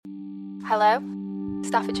Hello?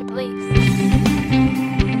 Staffordshire Police.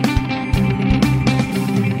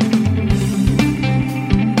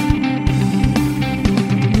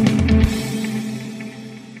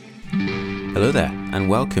 Hello there, and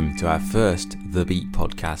welcome to our first The Beat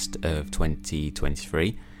podcast of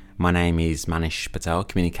 2023. My name is Manish Patel,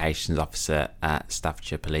 Communications Officer at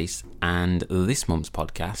Staffordshire Police, and this month's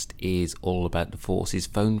podcast is all about the Force's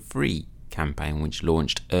Phone Free campaign, which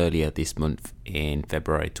launched earlier this month in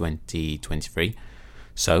February 2023.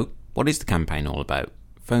 So, what is the campaign all about?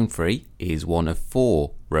 Phone Free is one of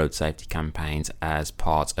 4 road safety campaigns as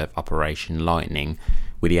part of Operation Lightning,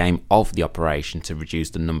 with the aim of the operation to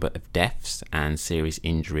reduce the number of deaths and serious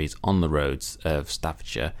injuries on the roads of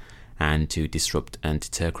Staffordshire and to disrupt and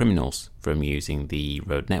deter criminals from using the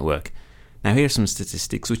road network. Now, here are some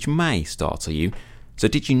statistics which may startle you. So,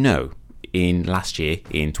 did you know last year,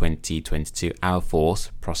 in 2022, our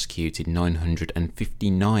force prosecuted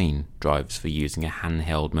 959 drivers for using a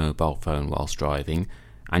handheld mobile phone whilst driving,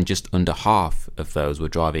 and just under half of those were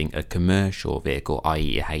driving a commercial vehicle,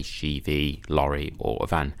 i.e. a HGV, lorry or a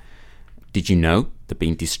van. Did you know that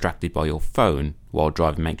being distracted by your phone while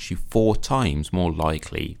driving makes you 4 times more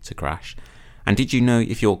likely to crash? And did you know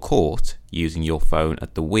if you're caught using your phone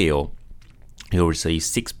at the wheel, you'll receive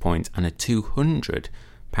 6 points and a £200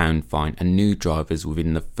 fine, and new drivers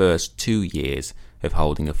within the first 2 years of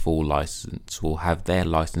holding a full licence will have their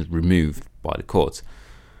licence removed by the courts?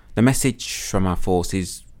 The message from our force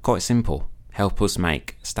is quite simple. Help us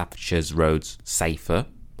make Staffordshire's roads safer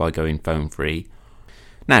by going phone free.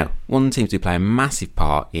 Now, one team to play a massive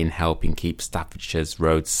part in helping keep Staffordshire's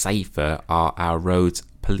roads safer are our roads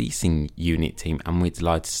policing unit team, and we're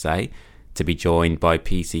delighted to say to be joined by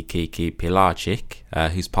PC Kiki Pilarczyk,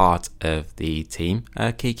 who's part of the team.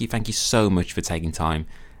 Kiki, thank you so much for taking time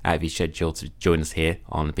out of your schedule to join us here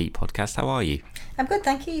on the Beat podcast. How are you? I'm good,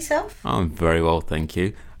 thank you. Yourself? I'm very well, thank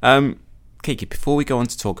you. Kiki, before we go on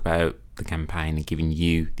to talk about the campaign and giving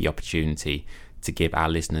you the opportunity to give our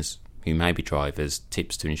listeners who may be drivers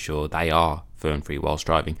tips to ensure they are phone free whilst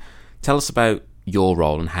driving, tell us about your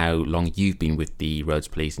role and how long you've been with the Roads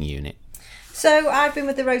Policing Unit. So I've been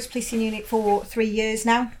with the Roads Policing Unit for 3 years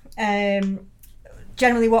now.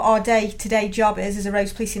 Generally what our day-to-day job is as a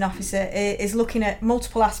roads policing officer is looking at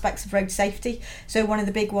multiple aspects of road safety. So one of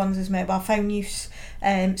the big ones is mobile phone use,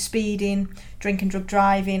 speeding, drink and drug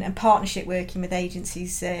driving, and partnership working with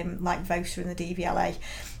agencies like VOSA and the DVLA.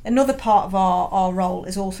 Another part of our role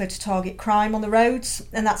is also to target crime on the roads,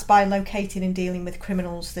 and that's by locating and dealing with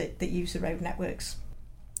criminals that use the road networks.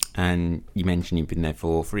 And you mentioned you've been there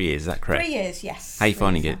for 3 years, is that correct? 3 years, yes. How are you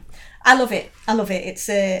finding it? I love it. It's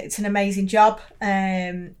an amazing job.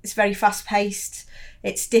 It's very fast paced.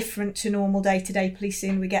 It's different to normal day-to-day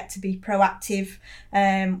policing. We get to be proactive.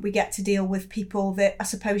 We get to deal with people that I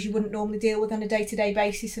suppose you wouldn't normally deal with on a day-to-day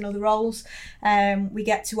basis in other roles. We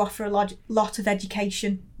get to offer a lot of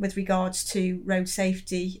education with regards to road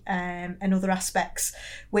safety and other aspects,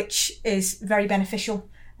 which is very beneficial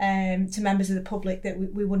to members of the public that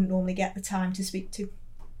we wouldn't normally get the time to speak to.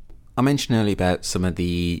 I mentioned earlier about some of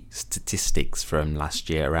the statistics from last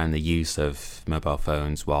year around the use of mobile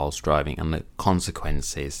phones whilst driving and the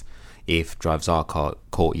consequences if drivers are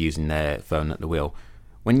caught using their phone at the wheel.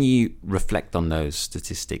 When you reflect on those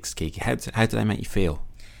statistics, Kiki, how do they make you feel?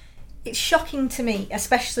 It's shocking to me,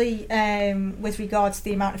 especially with regards to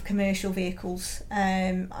the amount of commercial vehicles.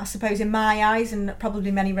 I suppose in my eyes, and probably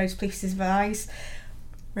many roads policing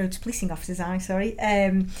officers' eyes,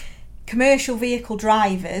 commercial vehicle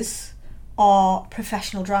drivers are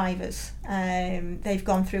professional drivers. They've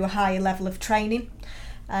gone through a higher level of training.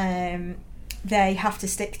 They have to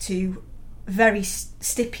stick to very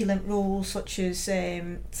stipulant rules such as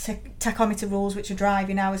tachometer rules, which are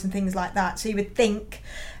driving hours and things like that. So you would think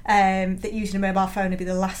that using a mobile phone would be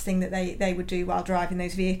the last thing that they would do while driving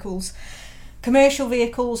those vehicles. Commercial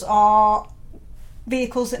vehicles are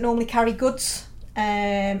vehicles that normally carry goods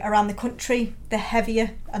around the country. They're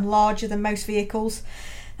heavier and larger than most vehicles.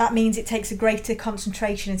 That means it takes a greater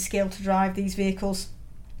concentration and skill to drive these vehicles.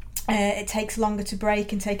 It takes longer to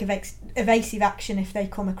brake and take evasive action if they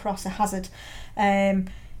come across a hazard.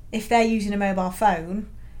 If they're using a mobile phone,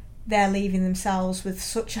 they're leaving themselves with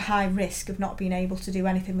such a high risk of not being able to do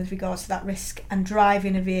anything with regards to that risk, and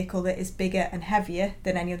driving a vehicle that is bigger and heavier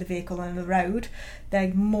than any other vehicle on the road,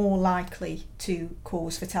 they're more likely to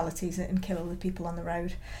cause fatalities and kill other people on the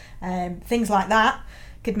road. Things like that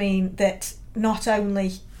could mean that not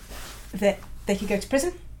only that they could go to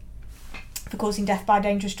prison for causing death by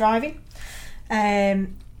dangerous driving,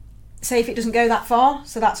 say if it doesn't go that far,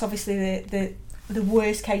 so that's obviously the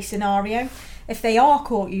worst case scenario. If they are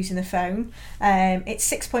caught using the phone, it's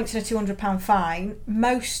 6 points and a £200 fine.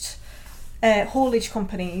 Most haulage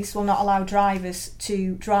companies will not allow drivers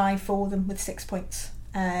to drive for them with 6 points.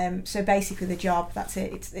 So basically the job, that's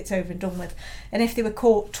it, it's over and done with. And if they were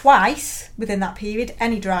caught twice within that period,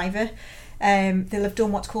 any driver, they'll have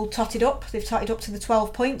done what's called totted up. They've totted up to the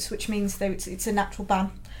 12 points, which means though it's a natural ban.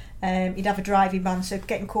 You'd have a driving ban, so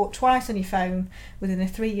getting caught twice on your phone within a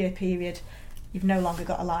 3-year period, you've no longer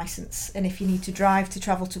got a licence. And if you need to drive to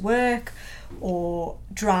travel to work, or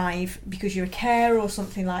drive because you're a carer or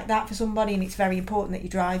something like that for somebody, and it's very important that you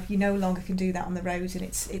drive, you no longer can do that on the roads, and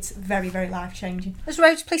it's very, very life changing. As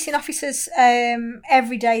roads policing officers,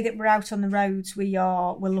 every day that we're out on the roads,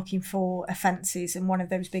 we're looking for offences, and one of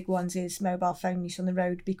those big ones is mobile phone use on the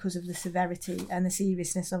road, because of the severity and the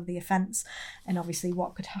seriousness of the offence, and obviously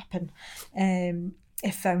what could happen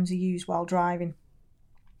if phones are used while driving.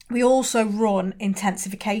 We also run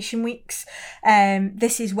intensification weeks.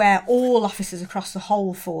 This is where all officers across the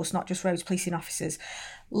whole force, not just roads policing officers,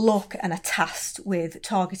 look and are tasked with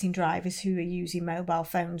targeting drivers who are using mobile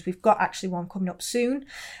phones. We've got actually one coming up soon.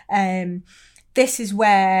 This is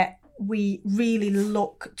where we really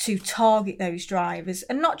look to target those drivers,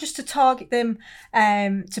 and not just to target them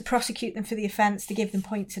to prosecute them for the offence, to give them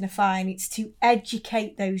points and a fine. It's to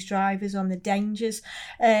educate those drivers on the dangers.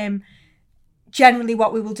 Generally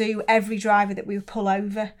what we will do, every driver that we pull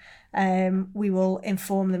over, we will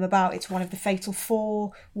inform them about it's one of the fatal 4,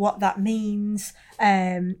 what that means,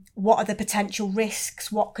 what are the potential risks,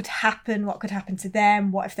 what could happen to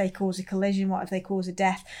them, what if they cause a collision, what if they cause a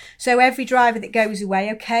death. So every driver that goes away,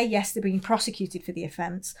 okay, yes, they're being prosecuted for the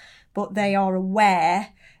offence, but they are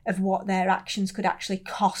aware of what their actions could actually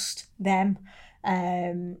cost them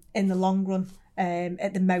in the long run.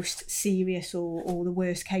 At the most serious or the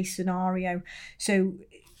worst case scenario. So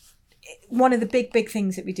one of the big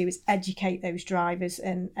things that we do is educate those drivers,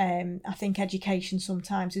 and I think education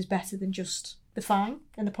sometimes is better than just the fine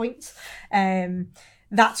and the points.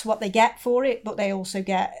 That's what they get for it, but they also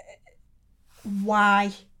get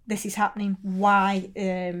why this is happening, why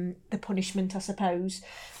the punishment, I suppose,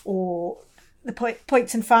 or the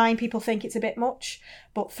points and fine. People think it's a bit much,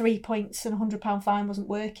 but 3 points and £100 fine wasn't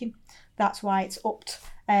working. That's why it's upped.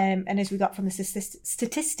 And as we got from the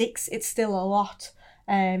statistics, it's still a lot.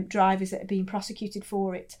 Drivers that are being prosecuted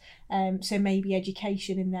for it. So maybe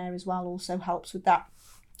education in there as well also helps with that.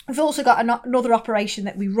 We've also got another operation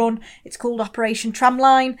that we run. It's called Operation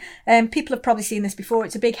Tramline. People have probably seen this before.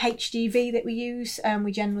 It's a big HGV that we use.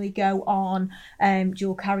 We generally go on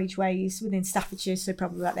dual carriageways within Staffordshire, so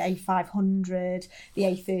probably like the A500, the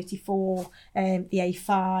A34, the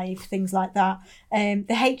A5, things like that. The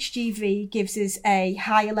HGV gives us a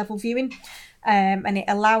higher level viewing, and it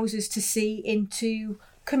allows us to see into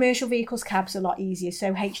commercial vehicles' cabs a lot easier,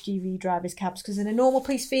 so HGV drivers' cabs, because in a normal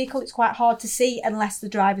police vehicle it's quite hard to see unless the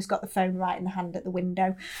driver's got the phone right in the hand at the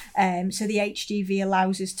window. So the HGV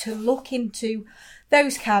allows us to look into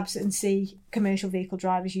those cabs and see commercial vehicle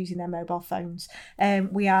drivers using their mobile phones.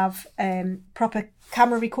 We have proper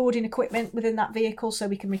camera recording equipment within that vehicle, so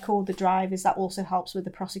we can record the drivers. That also helps with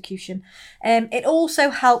the prosecution. It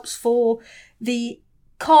also helps for the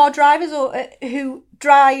car drivers or who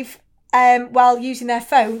drive while using their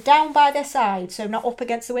phone down by their side, so not up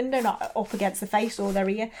against the window, not up against the face or their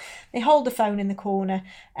ear. They hold the phone in the corner,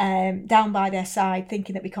 down by their side,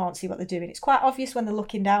 thinking that we can't see what they're doing. It's quite obvious when they're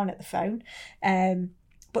looking down at the phone,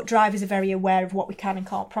 but drivers are very aware of what we can and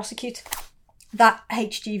can't prosecute. That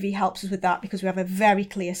HGV helps us with that, because we have a very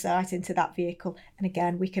clear sight into that vehicle, and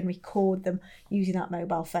again we can record them using that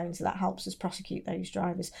mobile phone, so that helps us prosecute those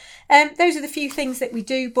drivers. Those are the few things that we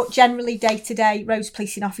do, but generally day to day roads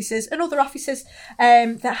policing officers and other officers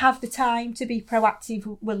that have the time to be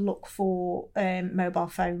proactive will look for mobile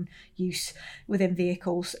phone use within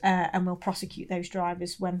vehicles, and will prosecute those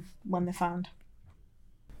drivers when they're found.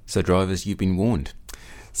 So drivers, you've been warned.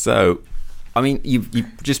 So I mean, you've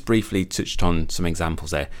just briefly touched on some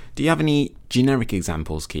examples there. Do you have any generic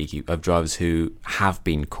examples, Kiki, of drivers who have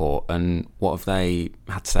been caught, and what have they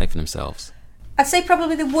had to say for themselves? I'd say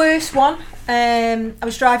probably the worst one. I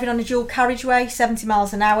was driving on a dual carriageway, 70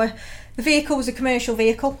 miles an hour. The vehicle was a commercial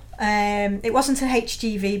vehicle. It wasn't a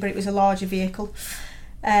HGV, but it was a larger vehicle.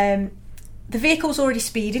 The vehicle was already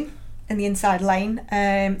speeding in the inside lane.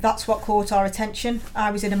 That's what caught our attention.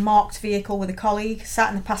 I was in a marked vehicle with a colleague, sat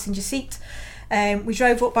in the passenger seat. We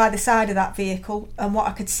drove up by the side of that vehicle, and what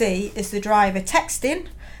I could see is the driver texting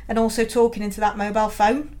and also talking into that mobile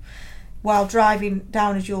phone while driving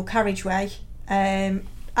down a dual carriageway.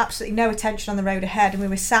 Absolutely no attention on the road ahead, and we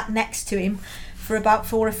were sat next to him for about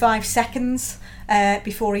 4 or 5 seconds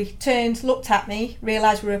before he turned, looked at me,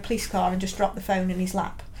 realised we were a police car and just dropped the phone in his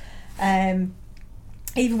lap.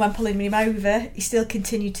 Even when pulling him over, he still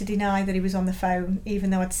continued to deny that he was on the phone, even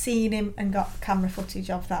though I'd seen him and got camera footage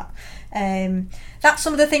of that. That's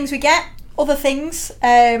some of the things we get. Other things,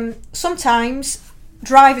 sometimes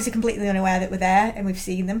drivers are completely unaware that we're there and we've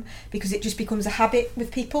seen them, because it just becomes a habit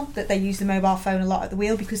with people that they use the mobile phone a lot at the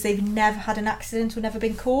wheel because they've never had an accident or never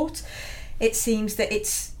been caught. It seems that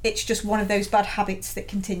it's just one of those bad habits that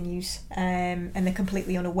continues, and they're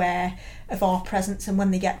completely unaware of our presence, and when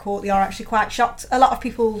they get caught they are actually quite shocked. A lot of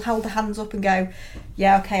people hold their hands up and go,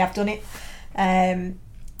 yeah, okay, I've done it, and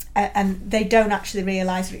they don't actually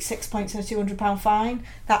realise that it's 6 points and a £200 fine.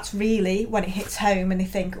 That's really when it hits home and they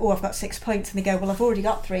think, oh, I've got 6 points, and they go, well, I've already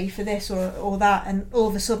got 3 for this or that, and all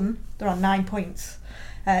of a sudden they're on 9 points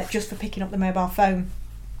just for picking up the mobile phone.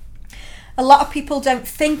 A lot of people don't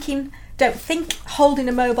think holding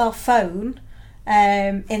a mobile phone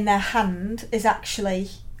in their hand is actually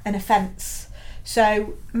an offence.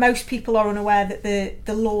 So most people are unaware that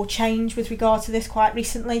the law changed with regard to this quite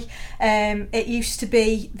recently. It used to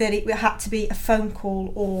be that it had to be a phone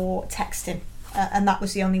call or texting, and that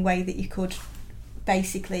was the only way that you could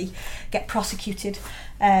basically get prosecuted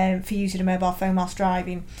for using a mobile phone whilst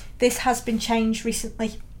driving. This has been changed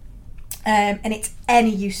recently, and it's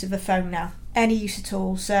any use of the phone now. Any use at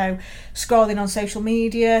all. So scrolling on social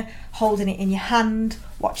media, holding it in your hand,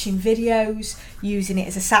 watching videos, using it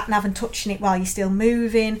as a sat nav and touching it while you're still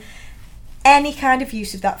moving. Any kind of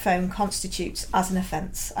use of that phone constitutes as an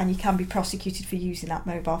offence, and you can be prosecuted for using that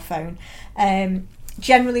mobile phone.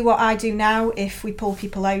 Generally what I do now, if we pull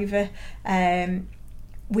people over,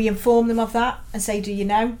 we inform them of that and say, do you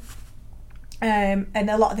know? And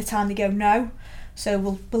a lot of the time they go no, so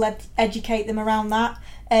we'll educate them around that.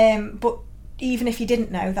 But even if you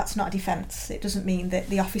didn't know, that's not a defence. It doesn't mean that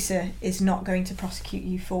the officer is not going to prosecute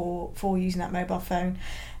you for using that mobile phone.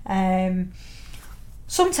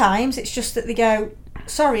 Sometimes it's just that they go,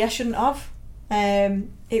 sorry, I shouldn't have.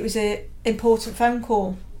 It was an important phone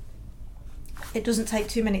call. It doesn't take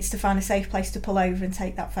 2 minutes to find a safe place to pull over and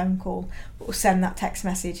take that phone call or send that text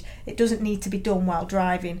message. It doesn't need to be done while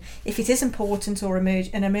driving. If it is important or an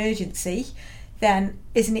emergency, then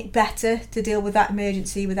isn't it better to deal with that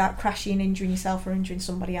emergency without crashing and injuring yourself or injuring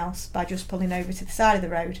somebody else by just pulling over to the side of the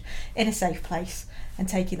road in a safe place and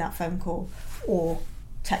taking that phone call or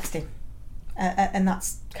texting? And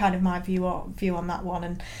that's kind of my view on that one.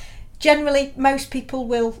 And generally, most people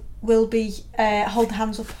will be hold their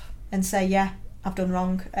hands up and say, yeah, I've done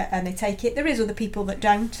wrong, and they take it. There is other people that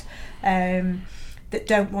don't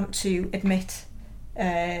want to admit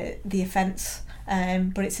the offence.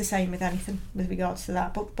 But it's the same with anything with regards to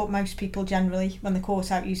that. But most people generally, when they're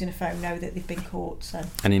caught out using a phone, know that they've been caught. So.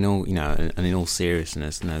 And in all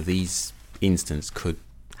seriousness, these incidents could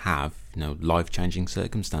have life-changing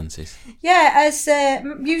circumstances. Yeah, as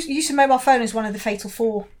use of mobile phone is one of the fatal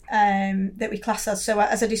 4 that we class as. So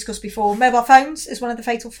as I discussed before, mobile phones is one of the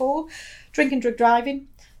fatal 4. Drink and drug driving,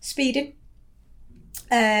 speeding,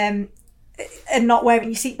 and not wearing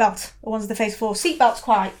your seatbelt are ones of the fatal 4. Seatbelt's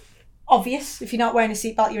quite obvious. If you're not wearing a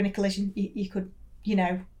seatbelt, you're in a collision, you could,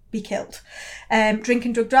 be killed. Drink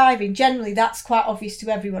and drug driving, generally that's quite obvious to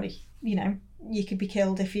everybody. You could be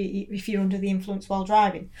killed if you're under the influence while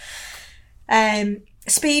driving.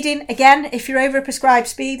 Speeding, again, if you're over a prescribed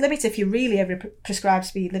speed limit, if you're really over a prescribed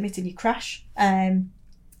speed limit and you crash,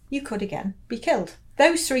 you could again be killed.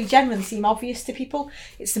 Those 3 generally seem obvious to people.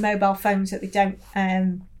 It's the mobile phones that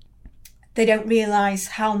they don't realise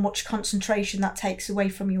how much concentration that takes away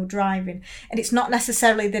from your driving. And it's not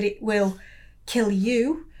necessarily that it will kill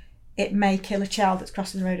you. It may kill a child that's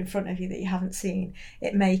crossing the road in front of you that you haven't seen.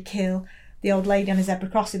 It may kill the old lady on a zebra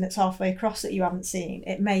crossing that's halfway across that you haven't seen.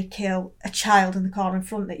 It may kill a child in the car in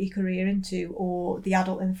front that you could rear into, or the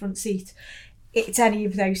adult in the front seat. It's any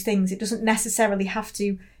of those things. It doesn't necessarily have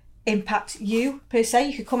to impact you per se.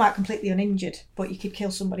 You could come out completely uninjured, but you could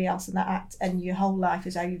kill somebody else in that act, and your whole life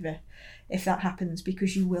is over if that happens,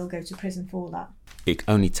 because you will go to prison for that. It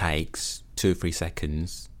only takes 2 or 3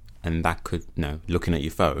 seconds, and that could, looking at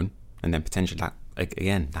your phone, and then potentially that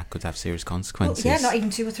could have serious consequences. Well, yeah, not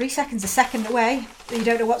even 2 or 3 seconds, a second away. You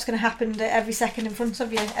don't know what's going to happen every second in front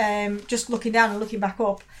of you. Just looking down and looking back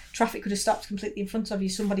up, traffic could have stopped completely in front of you.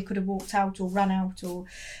 Somebody could have walked out or ran out, or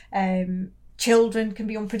children can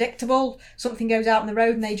be unpredictable. Something goes out on the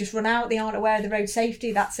road and they just run out. They aren't aware of the road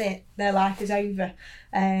safety. That's it. Their life is over.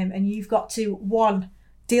 And you've got to, 1,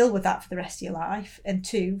 deal with that for the rest of your life, and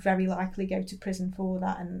 2, very likely go to prison for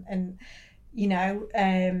that. And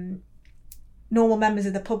normal members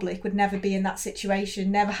of the public would never be in that situation,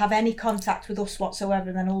 never have any contact with us whatsoever,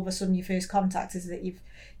 and then all of a sudden your first contact is that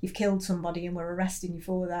you've killed somebody and we're arresting you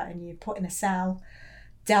for that, and you're put in a cell,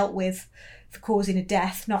 dealt with for causing a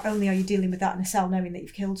death. Not only are you dealing with that in a cell knowing that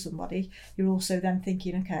you've killed somebody, you're also then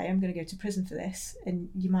thinking, okay, I'm going to go to prison for this, and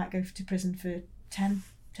you might go to prison for 10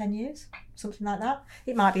 years, something like that.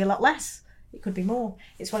 It might be a lot less, it could be more.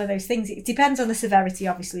 It's one of those things, it depends on the severity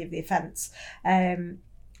obviously of the offence,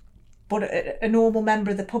 but a normal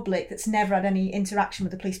member of the public that's never had any interaction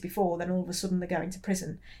with the police before, then all of a sudden they're going to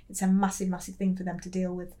prison. It's a massive thing for them to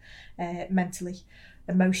deal with, mentally,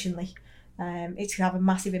 emotionally. It can have a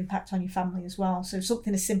massive impact on your family as well. So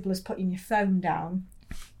something as simple as putting your phone down,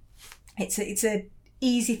 it's a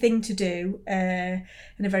easy thing to do, and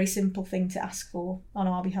a very simple thing to ask for on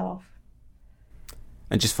our behalf.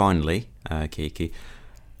 And just finally, Kiki,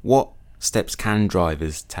 what steps can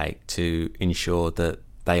drivers take to ensure that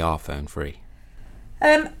they are phone free?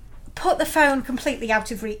 Put the phone completely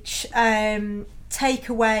out of reach. Take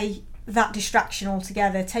away that distraction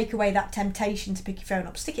altogether, take away that temptation to pick your phone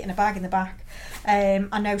up, stick it in a bag in the back.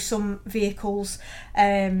 I know some vehicles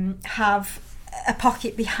have a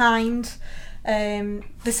pocket behind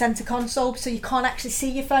the centre console, so you can't actually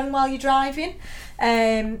see your phone while you're driving.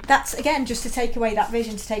 That's again just to take away that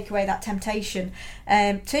vision, to take away that temptation.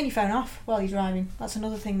 Turn your phone off while you're driving. That's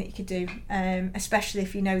another thing that you could do, especially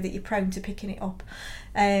if you know that you're prone to picking it up.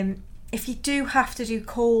 If you do have to do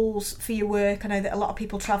calls for your work, I know that a lot of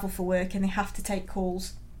people travel for work and they have to take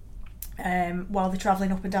calls while they're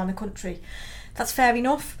travelling up and down the country. That's fair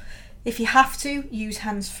enough. If you have to, use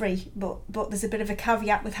hands-free, but there's a bit of a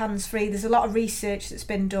caveat with hands-free. There's a lot of research that's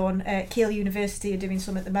been done. Keele University are doing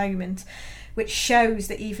some at the moment, which shows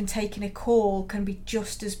that even taking a call can be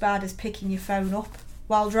just as bad as picking your phone up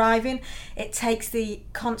while driving. It takes the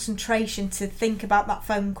concentration to think about that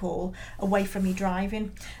phone call away from you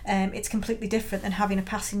driving. It's completely different than having a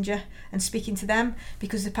passenger and speaking to them,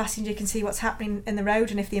 because the passenger can see what's happening in the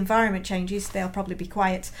road, and if the environment changes, they'll probably be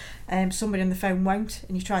quiet. Somebody on the phone won't,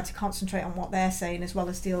 and you try to concentrate on what they're saying as well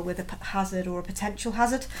as deal with a hazard or a potential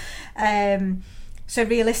hazard. So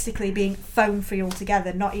realistically, being phone free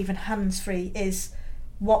altogether, not even hands free, is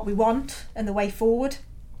what we want and the way forward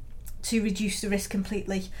to reduce the risk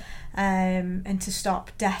completely, and to stop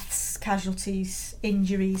deaths, casualties,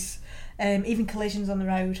 injuries, even collisions on the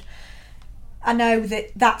road. I know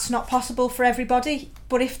that that's not possible for everybody,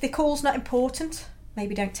 but if the call's not important,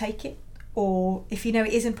 maybe don't take it. Or if you know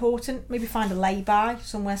it is important, maybe find a lay-by,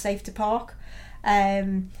 somewhere safe to park,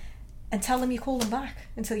 and tell them you call them back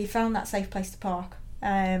until you found that safe place to park.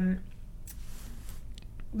 My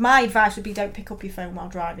advice would be, don't pick up your phone while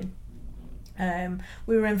driving.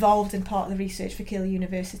 We were involved in part of the research for Keele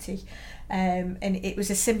University, and it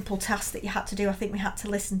was a simple task that you had to do. I think we had to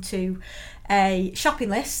listen to a shopping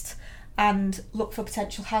list and look for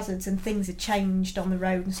potential hazards, and things had changed on the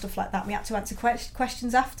road and stuff like that. We had to answer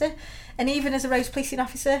questions after, and even as a roads policing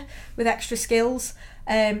officer with extra skills,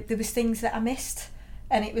 there was things that I missed,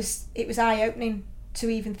 and it was eye-opening to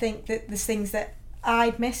even think that there's things that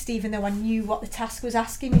I'd missed, even though I knew what the task was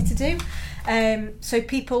asking me to do. So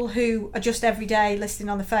people who are just every day listening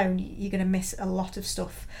on the phone, you're going to miss a lot of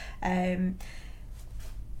stuff.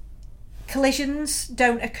 Collisions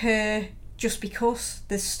don't occur just because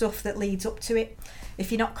there's stuff that leads up to it.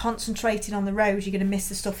 If you're not concentrating on the road, you're going to miss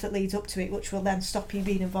the stuff that leads up to it, which will then stop you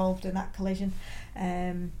being involved in that collision.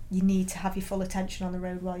 You need to have your full attention on the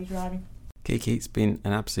road while you're driving. Kiki, it's been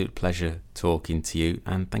an absolute pleasure talking to you,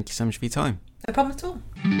 and thank you so much for your time. No problem at all.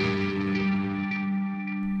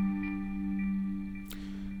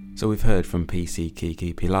 So we've heard from PC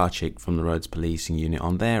Kiki Pilarczyk from the Roads Policing Unit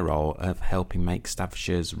on their role of helping make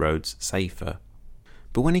Staffordshire's roads safer.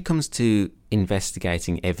 But when it comes to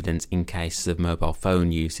investigating evidence in cases of mobile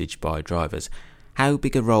phone usage by drivers, how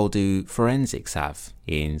big a role do forensics have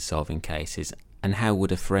in solving cases, and how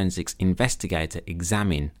would a forensics investigator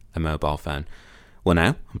examine a mobile phone? Well,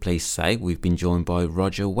 now, I'm pleased to say we've been joined by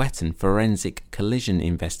Roger Wetton, Forensic Collision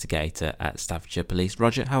Investigator at Staffordshire Police.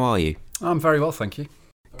 Roger, how are you? I'm very well, thank you.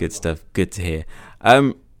 Good stuff, good to hear.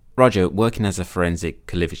 Roger, working as a Forensic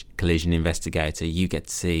Collision Investigator, you get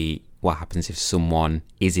to see what happens if someone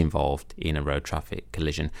is involved in a road traffic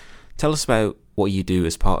collision. Tell us about what you do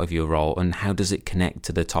as part of your role, and how does it connect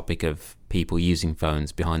to the topic of people using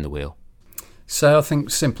phones behind the wheel? So I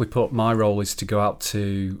think, simply put, my role is to go out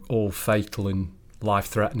to all fatal and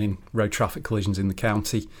life-threatening road traffic collisions in the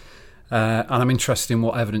county, and I'm interested in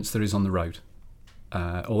what evidence there is on the road.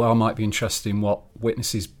 Although I might be interested in what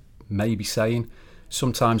witnesses may be saying,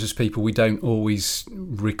 sometimes as people we don't always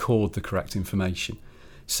record the correct information.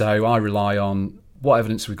 So I rely on what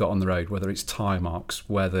evidence we've got on the road, whether it's tyre marks,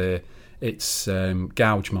 whether it's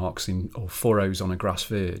gouge marks or furrows on a grass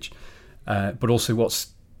verge, but also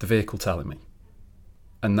what's the vehicle telling me.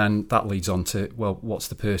 And then that leads on to, well, what's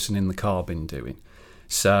the person in the car been doing?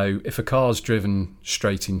 So if a car's driven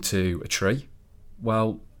straight into a tree,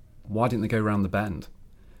 well, why didn't they go around the bend?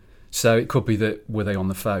 So it could be that, were they on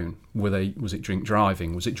the phone? Was it drink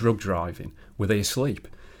driving? Was it drug driving? Were they asleep?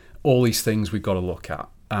 All these things we've got to look at.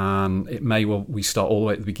 And it may well, we start all the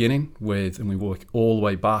way at the beginning and we work all the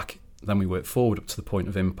way back, then we work forward up to the point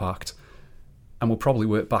of impact, and we'll probably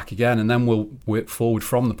work back again, and then we'll work forward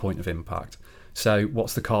from the point of impact. So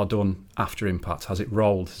what's the car done after impact? Has it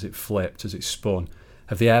rolled? Has it flipped? Has it spun?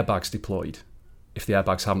 Have the airbags deployed? If the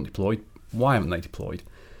airbags haven't deployed, why haven't they deployed?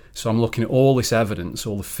 So I'm looking at all this evidence,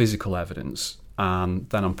 all the physical evidence, and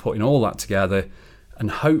then I'm putting all that together and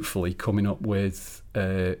hopefully coming up with,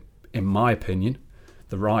 in my opinion,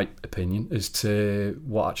 the right opinion as to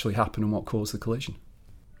what actually happened and what caused the collision.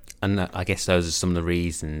 And I guess those are some of the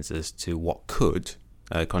reasons as to what could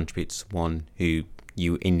contribute to someone who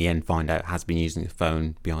you in the end find out has been using the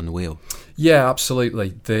phone behind the wheel. Yeah,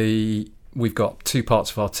 absolutely. We've got two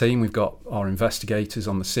parts of our team. We've got our investigators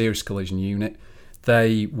on the serious collision unit.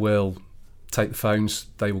 They will take the phones,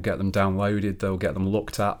 they will get them downloaded, they'll get them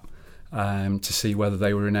looked at to see whether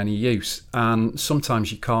they were in any use. And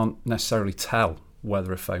sometimes you can't necessarily tell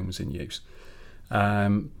whether a phone was in use.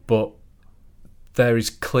 But there is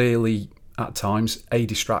clearly, at times, a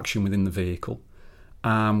distraction within the vehicle.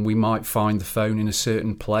 We might find the phone in a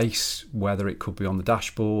certain place, whether it could be on the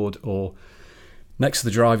dashboard or next to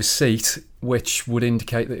the driver's seat, which would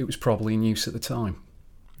indicate that it was probably in use at the time.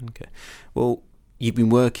 Okay. Well, you've been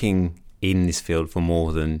working in this field for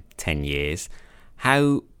more than 10 years.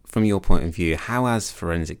 How, from your point of view, how has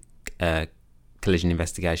forensic collision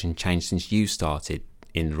investigation changed since you started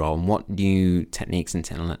in the role, and what new techniques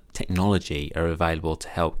and technology are available to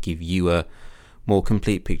help give you a more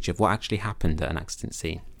complete picture of what actually happened at an accident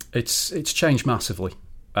scene? It's changed massively.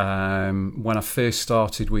 When I first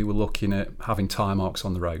started, we were looking at having tyre marks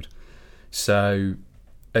on the road. So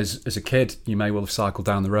as a kid, you may well have cycled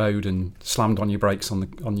down the road and slammed on your brakes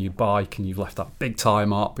on your bike, and you've left that big tyre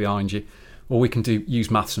mark behind you. Well, we can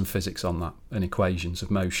use maths and physics on that and equations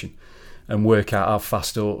of motion, and work out how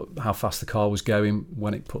fast the car was going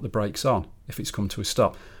when it put the brakes on, if it's come to a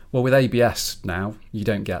stop. Well, with ABS now, you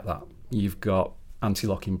don't get that. You've got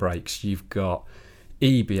anti-locking brakes, you've got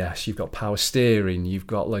EBS, you've got power steering, you've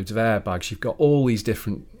got loads of airbags, you've got all these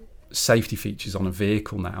different safety features on a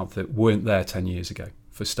vehicle now that weren't there 10 years ago,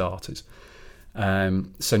 for starters.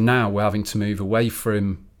 So now we're having to move away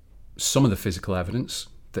from some of the physical evidence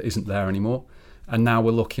that isn't there anymore, and now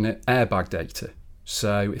we're looking at airbag data.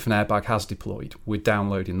 So if an airbag has deployed, we're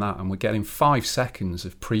downloading that, and we're getting 5 seconds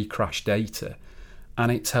of pre-crash data, and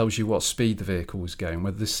it tells you what speed the vehicle was going,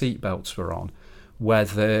 whether the seat belts were on, what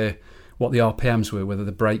the RPMs were, whether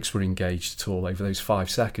the brakes were engaged at all over those 5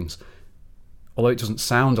 seconds. Although it doesn't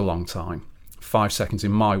sound a long time, 5 seconds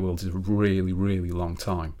in my world is a really, really long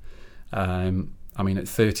time. I mean, at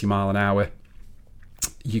 30 mile an hour,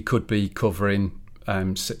 you could be covering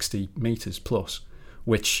 60 metres plus,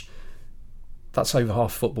 which that's over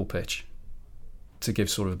half a football pitch, to give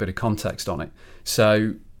sort of a bit of context on it.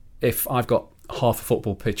 So if I've got half a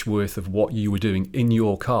football pitch worth of what you were doing in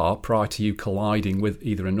your car prior to you colliding with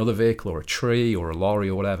either another vehicle or a tree or a lorry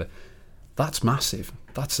or whatever, that's massive.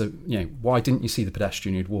 Why didn't you see the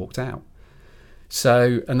pedestrian who'd walked out?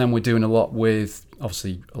 So, and then we're doing a lot with,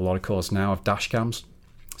 obviously a lot of cars now have dash cams,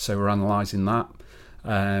 so we're analysing that.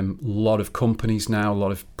 A lot of companies now, a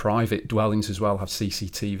lot of private dwellings as well have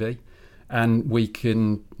CCTV, and we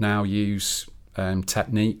can now use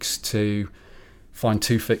techniques to find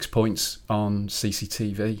 2 fixed points on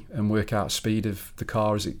CCTV and work out speed of the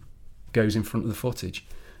car as it goes in front of the footage.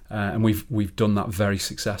 And we've done that very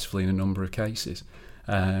successfully in a number of cases.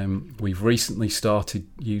 We've recently started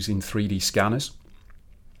using 3D scanners,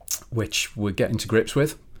 which we're getting to grips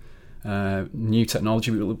with. New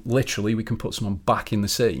technology, we can put someone back in the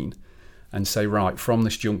scene and say, right, from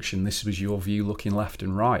this junction, this was your view looking left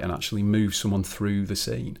and right, and actually move someone through the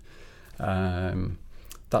scene.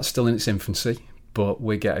 That's still in its infancy, but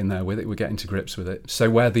we're getting there with it. We're getting to grips with it. So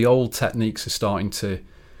where the old techniques are starting to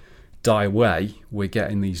die away, we're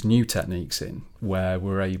getting these new techniques in where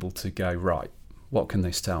we're able to go, right, what can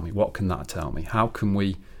this tell me? What can that tell me? How can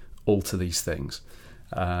we alter these things?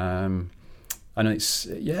 And it's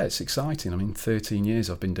exciting. I mean, 13 years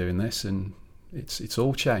I've been doing this, and it's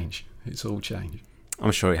all change. It's all change.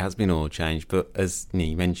 I'm sure it has been all change, but as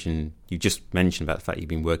you just mentioned about the fact you've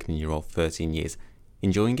been working in your role for 13 years,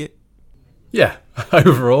 enjoying it? Yeah,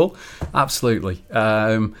 overall, absolutely.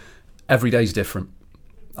 Every day's different.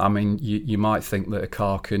 I mean, you might think that a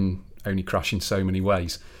car can only crash in so many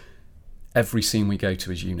ways. Every scene we go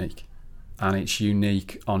to is unique. And it's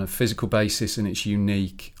unique on a physical basis, and it's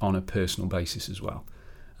unique on a personal basis as well.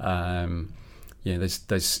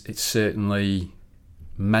 It's certainly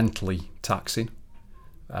mentally taxing,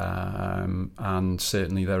 and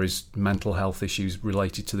certainly there is mental health issues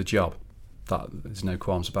related to the job. There's no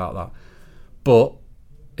qualms about that. But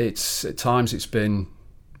at times it's been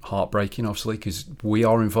heartbreaking, obviously, because we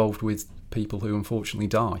are involved with people who unfortunately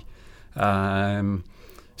die.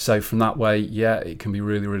 So from that way, yeah, it can be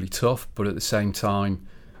really, really tough. But at the same time,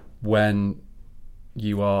 when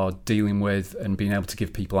you are dealing with and being able to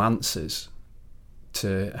give people answers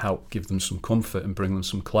to help give them some comfort and bring them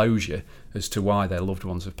some closure as to why their loved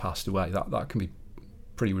ones have passed away, that can be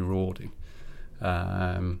pretty rewarding.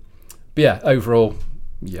 But yeah, overall,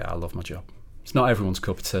 yeah, I love my job. It's not everyone's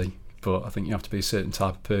cup of tea, but I think you have to be a certain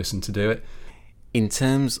type of person to do it. In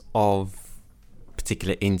terms of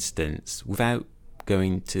particular incidents, without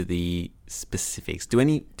going to the specifics, do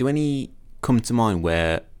any come to mind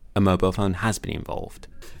where a mobile phone has been involved?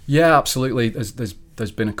 Yeah, absolutely.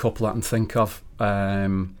 There's been a couple I can think of.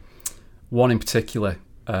 One in particular,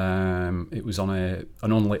 it was on an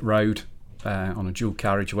unlit road on a dual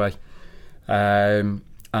carriageway, and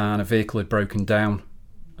a vehicle had broken down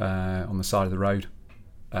on the side of the road,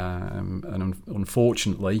 and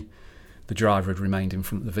unfortunately the driver had remained in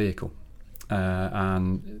front of the vehicle.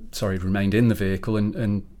 Remained in the vehicle,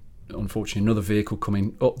 and unfortunately another vehicle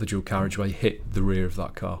coming up the dual carriageway hit the rear of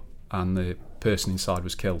that car, and the person inside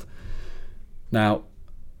was killed. Now,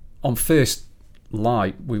 on first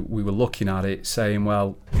light, we were looking at it saying,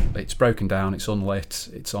 well, it's broken down, it's unlit,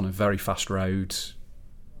 it's on a very fast road,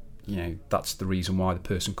 that's the reason why the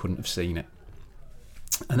person couldn't have seen it.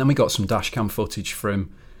 And then we got some dash cam footage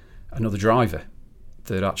from another driver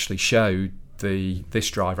that actually showed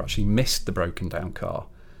this driver actually missed the broken down car.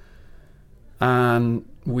 And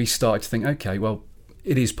we started to think, okay, well,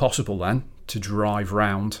 it is possible then to drive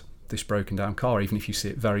round this broken down car, even if you see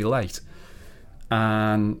it very late.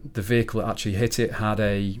 And the vehicle that actually hit it had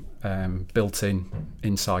a built-in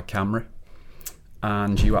inside camera,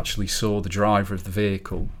 and you actually saw the driver of the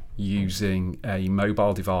vehicle using a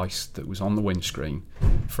mobile device that was on the windscreen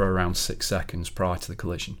for around 6 seconds prior to the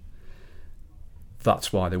collision.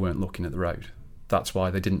 That's why they weren't looking at the road. That's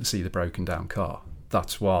why they didn't see the broken down car.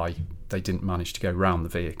 That's why they didn't manage to go round the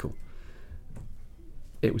vehicle.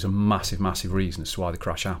 It was a massive, massive reason as to why the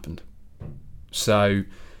crash happened. So,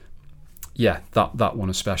 yeah, that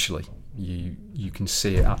one especially. You can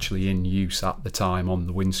see it actually in use at the time on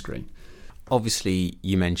the windscreen. Obviously,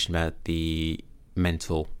 you mentioned about the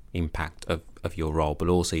mental impact of your role, but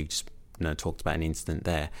also you've just talked about an incident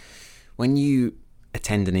there. When you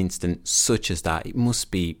attend an incident such as that, it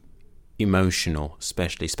must be emotional,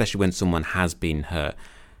 especially when someone has been hurt.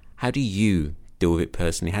 How do you deal with it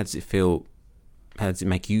personally? How does it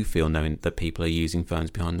make you feel knowing that people are using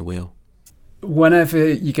phones behind the wheel?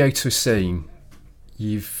 Whenever you go to a scene,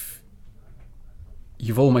 you've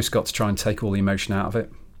almost got to try and take all the emotion out of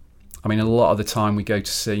it. I mean, a lot of the time we go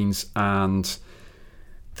to scenes and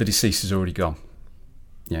the deceased is already gone.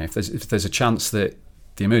 If there's a chance that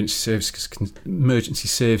the emergency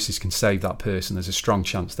services can save that person, there's a strong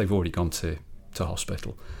chance they've already gone to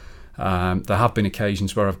hospital. There have been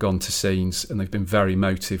occasions where I've gone to scenes and they've been very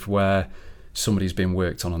emotive, where somebody's been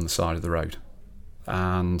worked on the side of the road,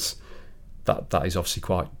 and that is obviously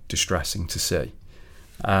quite distressing to see.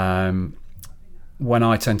 When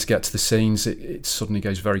I tend to get to the scenes, it suddenly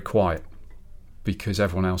goes very quiet because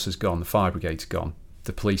everyone else has gone. The fire brigade's gone,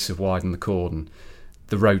 the police have widened the cordon,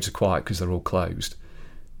 the roads are quiet because they're all closed.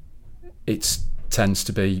 It tends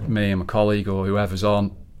to be me and my colleague or whoever's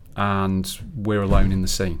on, and we're alone in the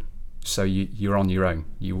scene. So you're on your own.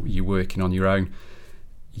 You're working on your own.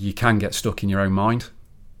 You can get stuck in your own mind.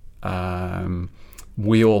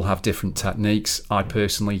 We all have different techniques. I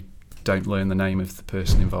personally don't learn the name of the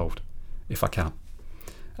person involved, if I can,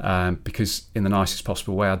 because in the nicest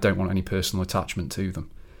possible way, I don't want any personal attachment to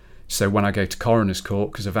them. So when I go to coroner's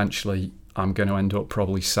court, because eventually I'm going to end up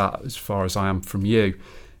probably sat, as far as I am from you,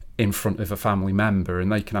 in front of a family member,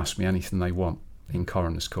 and they can ask me anything they want in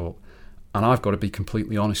coroner's court, and I've got to be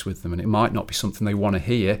completely honest with them. And it might not be something they want to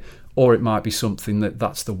hear, or it might be something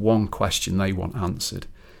that's the one question they want answered,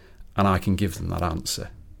 and I can give them that answer.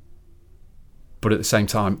 But at the same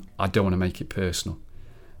time, I don't want to make it personal.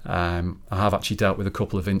 I have actually dealt with a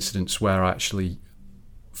couple of incidents where I actually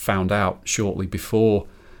found out shortly before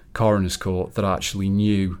coroner's court that I actually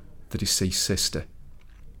knew the deceased sister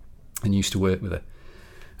and used to work with her.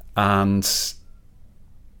 And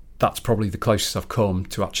that's probably the closest I've come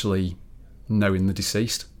to actually knowing the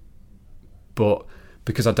deceased. But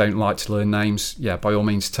because I don't like to learn names, yeah, by all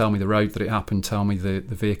means tell me the road that it happened, tell me the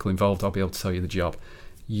vehicle involved, I'll be able to tell you the job.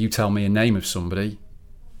 You tell me a name of somebody,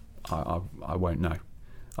 I won't know.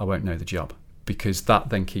 I won't know the job, because that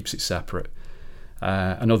then keeps it separate.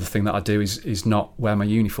 Another thing that I do is not wear my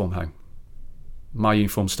uniform home. My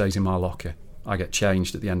uniform stays in my locker. I get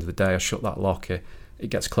changed at the end of the day, I shut that locker, it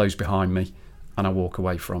gets closed behind me, and I walk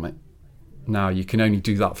away from it. Now, you can only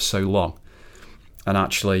do that for so long. And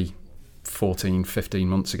actually, 14, 15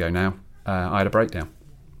 months ago now, I had a breakdown.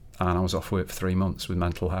 And I was off work for 3 months with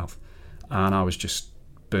mental health. And I was just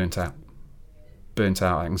burnt out,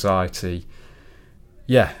 anxiety.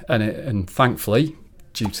 Yeah, and thankfully,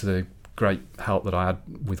 due to the great help that I had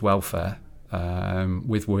with welfare,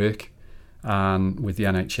 with work, and with the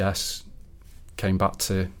NHS, came back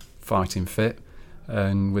to fighting fit.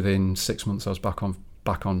 And within 6 months, I was back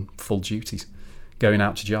on full duties, going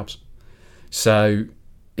out to jobs. So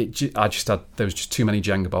there was just too many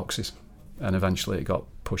Jenga boxes, and eventually it got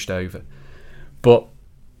pushed over. But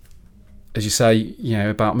as you say,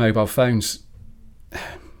 about mobile phones,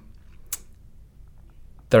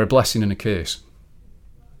 they're a blessing and a curse.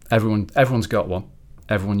 Everyone's got one.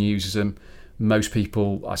 Everyone uses them. Most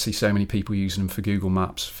people, I see so many people using them for Google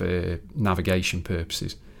Maps, for navigation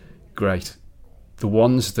purposes. Great. The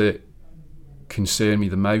ones that concern me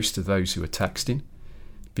the most are those who are texting,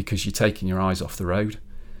 because you're taking your eyes off the road.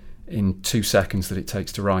 In 2 seconds that it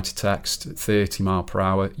takes to write a text at 30 mile per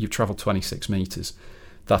hour, you've travelled 26 metres.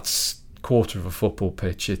 That's a quarter of a football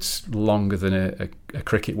pitch. It's longer than a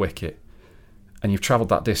cricket wicket. And you've travelled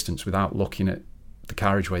that distance without looking at the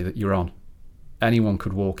carriageway that you're on. Anyone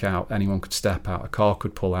could walk out, anyone could step out, a car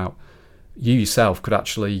could pull out. You yourself could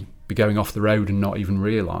actually be going off the road and not even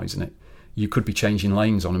realising it. You could be changing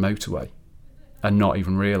lanes on a motorway and not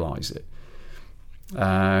even realise it.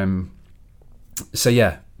 So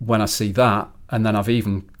yeah, when I see that, and then I've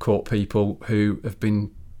even caught people who have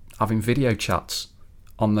been having video chats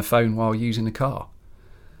on their phone while using the car.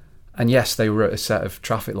 And yes, they were at a set of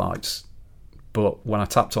traffic lights, but when I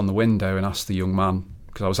tapped on the window and asked the young man,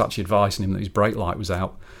 because I was actually advising him that his brake light was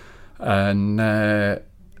out, and then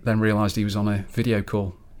realised he was on a video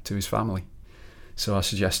call to his family. So I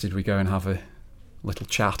suggested we go and have a little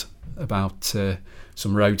chat about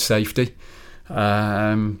some road safety.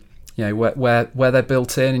 Where they're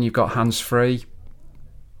built in and you've got hands-free,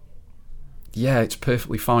 yeah, it's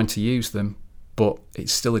perfectly fine to use them, but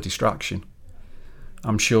it's still a distraction.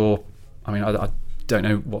 I'm sure, I don't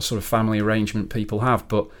know what sort of family arrangement people have,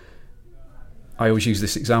 but I always use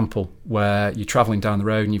this example where you're travelling down the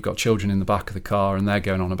road and you've got children in the back of the car and they're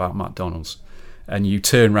going on about McDonald's. And you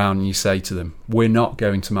turn around and you say to them, we're not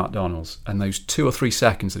going to McDonald's. And those 2 or 3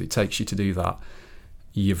 seconds that it takes you to do that,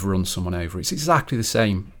 you've run someone over. It's exactly the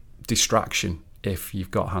same distraction if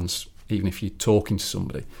you've got hands, even if you're talking to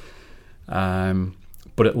somebody.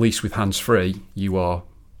 But at least with hands-free, you are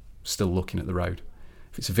still looking at the road.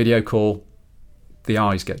 If it's a video call, the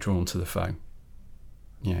eyes get drawn to the phone.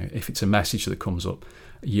 If it's a message that comes up,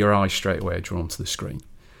 your eyes straight away are drawn to the screen.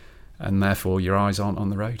 And therefore, your eyes aren't on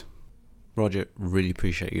the road. Roger, really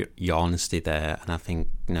appreciate your honesty there, and I think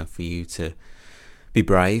for you to be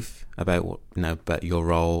brave about about your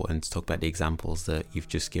role and to talk about the examples that you've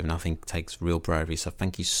just given, I think takes real bravery. So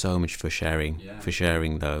thank you so much for sharing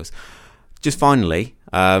those. Just finally,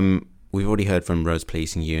 we've already heard from Roads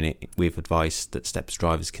Policing Unit with advice that steps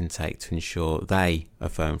drivers can take to ensure they are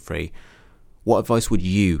phone free. What advice would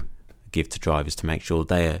you give to drivers to make sure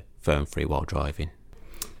they are phone free while driving?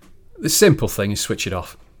 The simple thing is switch it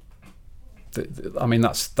off.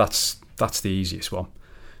 That's the easiest one.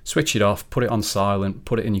 Switch it off, put it on silent,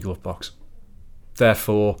 put it in your glove box.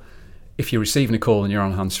 Therefore, if you're receiving a call and you're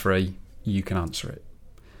on hands-free, you can answer it.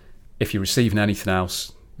 If you're receiving anything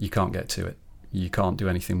else, you can't get to it. You can't do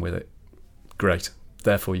anything with it. Great.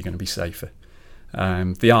 Therefore, you're going to be safer.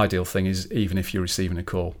 The ideal thing is, even if you're receiving a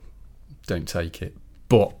call, don't take it.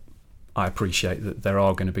 But I appreciate that there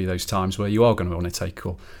are going to be those times where you are going to want to take a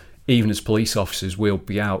call. Even as police officers, we'll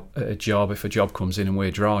be out at a job. If a job comes in and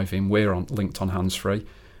we're driving, we're linked on hands-free,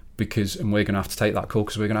 and we're going to have to take that call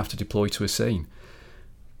because we're going to have to deploy to a scene.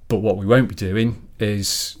 But what we won't be doing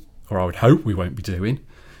is, or I would hope we won't be doing,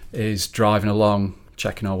 is driving along,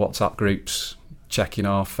 checking our WhatsApp groups, checking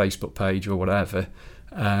our Facebook page or whatever,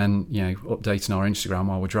 and updating our Instagram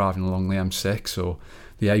while we're driving along the M6 or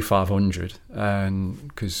the A500. And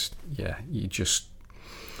because you just,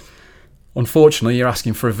 unfortunately, you're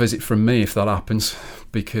asking for a visit from me if that happens,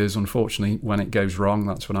 because unfortunately when it goes wrong,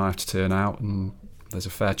 that's when I have to turn out and there's a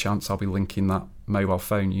fair chance I'll be linking that mobile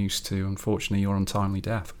phone use to, unfortunately, your untimely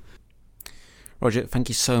death. Roger, thank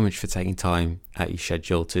you so much for taking time out your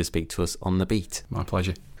schedule to speak to us on The Beat. My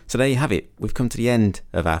pleasure. So there you have it. We've come to the end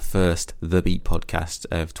of our first The Beat podcast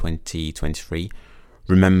of 2023.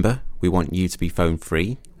 Remember, we want you to be phone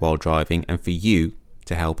free while driving and for you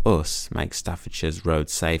to help us make Staffordshire's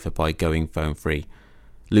roads safer by going phone free.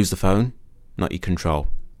 Lose the phone, not your control.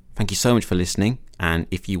 Thank you so much for listening, and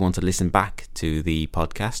if you want to listen back to the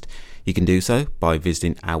podcast, you can do so by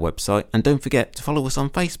visiting our website, and don't forget to follow us on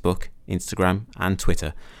Facebook, Instagram and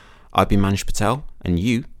Twitter. I've been Manish Patel, and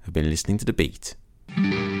you have been listening to The Beat.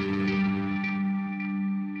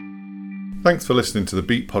 Thanks for listening to The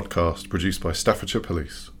Beat podcast produced by Staffordshire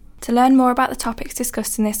Police. To learn more about the topics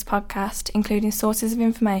discussed in this podcast, including sources of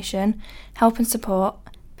information, help and support,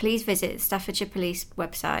 please visit the Staffordshire Police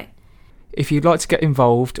website. If you'd like to get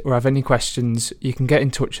involved or have any questions, you can get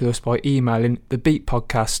in touch with us by emailing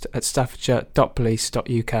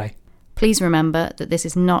thebeatpodcast@staffordshire.police.uk. Please remember that this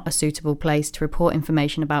is not a suitable place to report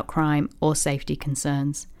information about crime or safety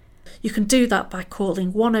concerns. You can do that by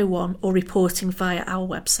calling 101 or reporting via our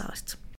website.